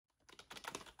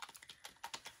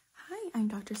I'm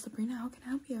Dr. Sabrina. How can I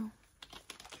help you?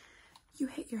 You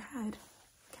hit your head.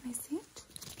 Can I see it?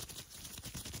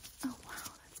 Oh, wow,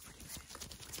 that's pretty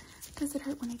big. Does it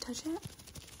hurt when I touch it?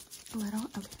 A little?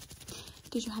 Okay.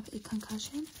 Did you have a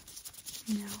concussion?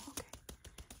 No? Okay.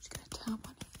 Just gonna tap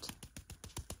on it.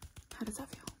 How does that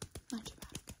feel? Not too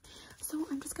bad. Okay. So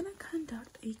I'm just gonna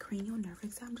conduct a cranial nerve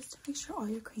exam just to make sure all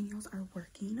your cranials are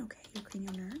working, okay? Your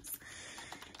cranial nerves.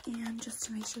 And just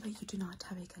to make sure that you do not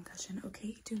have a concussion,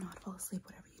 okay? Do not fall asleep,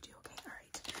 whatever you do, okay? All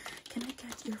right. Can I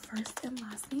get your first and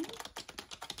last name?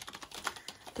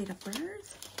 Date of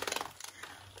birth?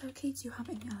 Okay, do you have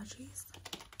any allergies?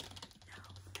 No,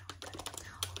 good.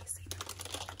 Always say no.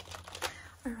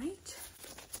 All right,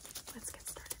 let's get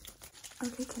started.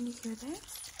 Okay, can you hear this?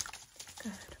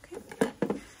 Good, okay.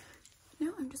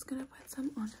 Now I'm just gonna put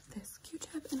some on this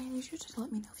Q-tip, and I need you to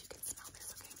let me know if you can smell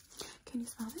this, okay? Can you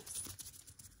smell this?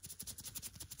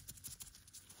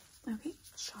 Okay,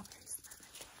 strawberries,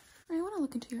 perfect. All right, I want to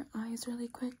look into your eyes really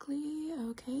quickly.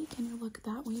 Okay, can you look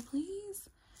that way, please?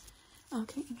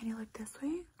 Okay, and can you look this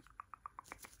way?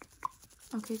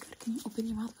 Okay, good. Can you open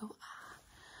your mouth? Go, ah.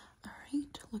 All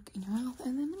right, look in your mouth,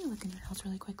 and then let me look in your nose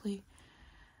really quickly.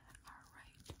 All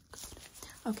right, good.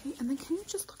 Okay, and then can you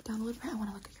just look down a little bit? I want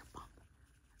to look at your bump.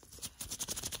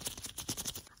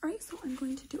 All right, so I'm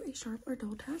going to do a sharp or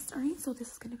dull test. All right, so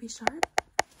this is going to be sharp,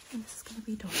 and this is going to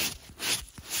be dull.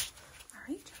 All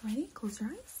right, ready? Close your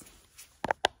eyes.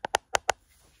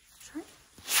 Sharp.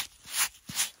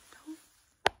 Dull.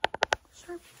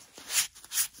 Sharp.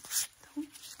 Dull.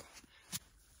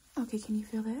 Okay, can you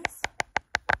feel this?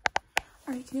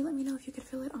 All right, can you let me know if you could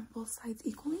feel it on both sides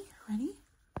equally? Ready?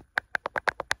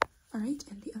 All right,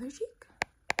 and the other cheek.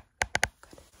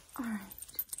 Good. All right,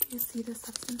 do you see the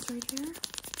substance right here?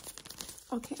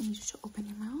 Okay, I need you to open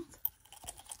your mouth.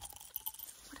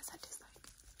 What does that taste like?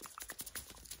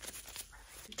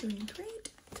 Perfect. You're doing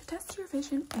great. To test your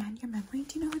vision and your memory,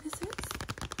 do you know what this is?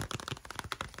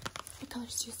 What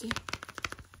colors do you see?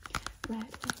 Red.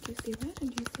 Do you see red?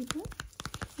 And do you see blue?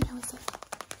 And how is it?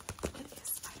 It is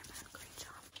Spider-Man. Great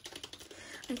job.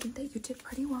 I think that you did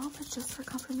pretty well, but just for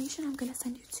confirmation, I'm going to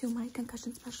send you to my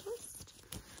concussion specialist.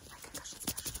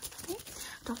 Okay?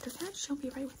 Dr. Fad, she'll be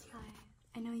right with you. Hi.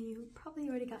 I know you probably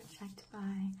already got checked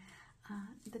by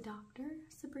the doctor,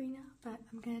 Sabrina, but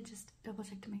I'm going to just double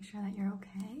check to make sure that you're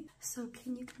okay. So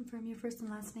can you confirm your first and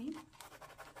last name?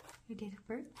 Your date of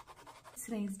birth?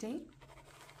 Today's date?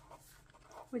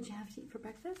 What'd you have to eat for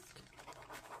breakfast?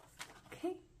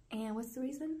 Okay, and what's the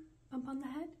reason? Bump on the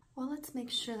head? Well, let's make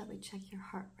sure that we check your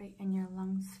heart rate and your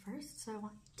lungs first. So I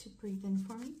want you to breathe in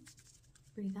for me.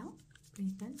 Breathe out.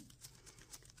 Breathe in.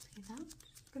 Breathe out.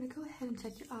 I'm gonna go ahead and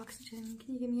check your oxygen.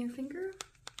 Can you give me your finger?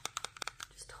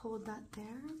 Just hold that there.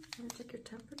 I'm gonna check your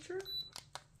temperature.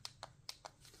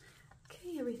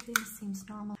 Okay, everything seems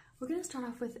normal. We're gonna start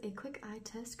off with a quick eye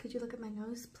test. Could you look at my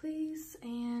nose, please?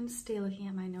 And stay looking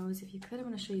at my nose if you could. I'm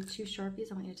gonna show you two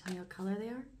Sharpies. I want you to tell me what color they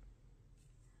are.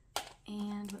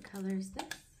 And what color is this?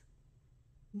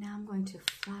 Now I'm going to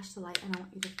flash the light and I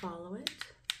want you to follow it.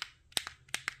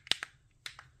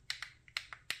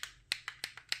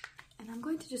 And I'm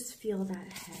going to just feel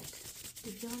that head.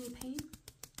 Do you feel any pain?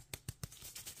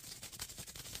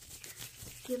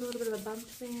 Feel a little bit of a bump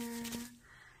there.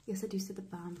 Yes, I do see the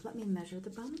bump. Let me measure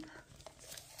the bump.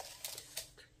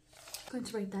 I'm going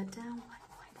to write that down.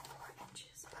 1.4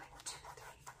 inches by 2, 3,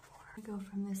 4. I go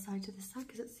from this side to this side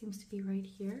because it seems to be right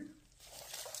here. 1,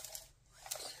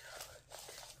 2, 3,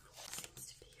 4. Seems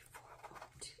to be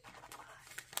 4.2 and 5.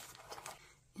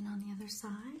 And on the other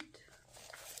side. 1,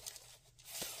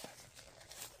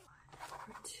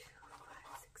 4, 2,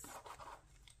 5, 6.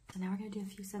 So now we're going to do a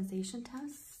few sensation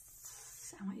tests.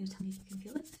 I want you to tell me if you can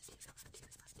feel it.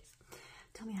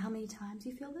 Tell me how many times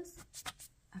you feel this.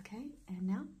 Okay, and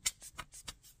now.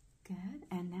 Good,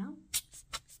 and now.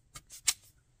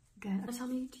 Good. Tell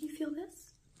me, do you feel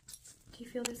this? Do you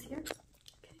feel this here?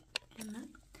 Okay, and then.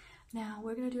 Now,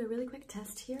 we're going to do a really quick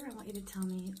test here. I want you to tell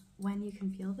me when you can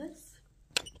feel this.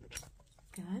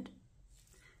 Good.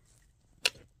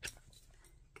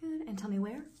 Good, and tell me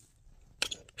where.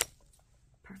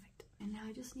 Perfect. And now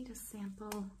I just need a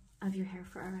sample of your hair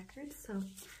for our records. So I'm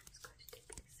just going to take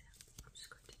a sample. I'm just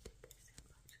going to take a sample.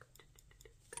 I'm just going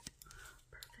to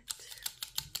perfect.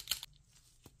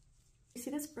 You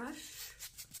see this brush?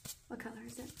 What color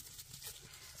is it?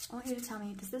 I want you to tell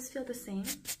me, does this feel the same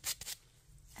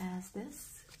as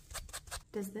this?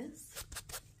 Does this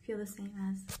feel the same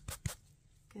as?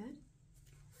 Good.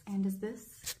 And does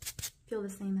this feel the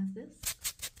same as this?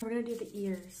 We're gonna do the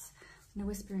ears. I'm gonna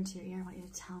whisper into your ear. I want you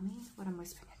to tell me what I'm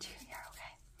whispering into your ear,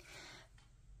 okay?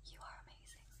 You are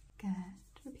amazing.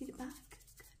 Good. Repeat it back.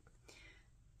 Good.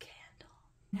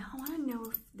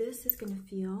 this is going to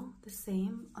feel the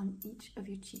same on each of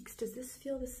your cheeks. Does this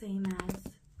feel the same as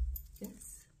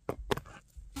this?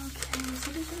 Okay,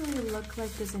 so it doesn't really look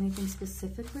like there's anything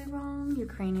specifically wrong. Your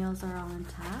cranials are all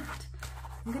intact.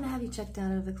 I'm gonna have you checked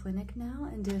out of the clinic now,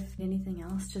 and if anything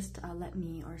else, just let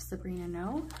me or Sabrina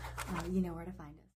know. You know where to find us.